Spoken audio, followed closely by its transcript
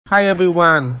Hi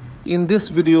everyone, in this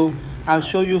video I'll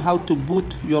show you how to boot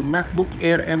your MacBook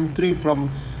Air M3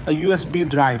 from a USB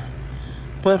drive.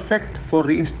 Perfect for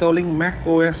reinstalling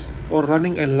macOS or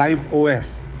running a live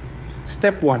OS.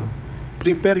 Step 1.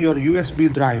 Prepare your USB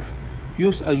drive.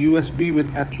 Use a USB with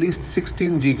at least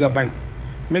 16 GB.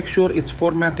 Make sure it's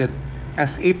formatted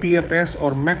as APFS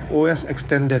or macOS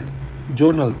extended,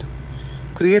 journaled.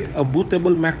 Create a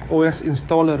bootable macOS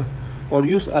installer or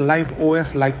use a live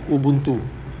OS like Ubuntu.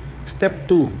 Step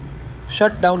 2.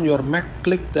 Shut down your Mac.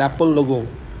 Click the Apple logo,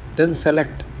 then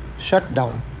select Shut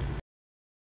Down.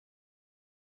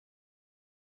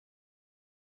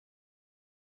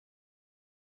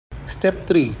 Step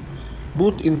 3.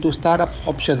 Boot into Startup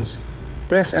Options.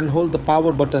 Press and hold the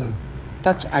power button,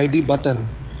 Touch ID button.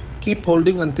 Keep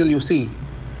holding until you see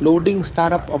Loading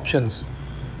Startup Options.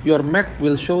 Your Mac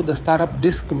will show the Startup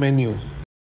Disk menu.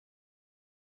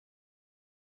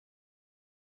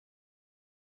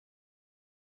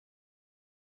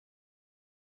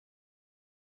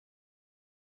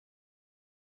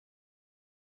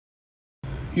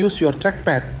 Use your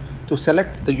trackpad to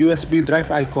select the USB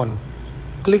drive icon.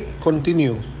 Click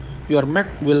Continue. Your Mac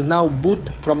will now boot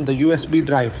from the USB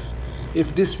drive.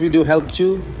 If this video helped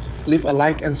you, leave a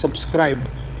like and subscribe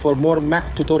for more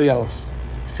Mac tutorials.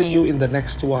 See you in the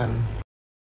next one.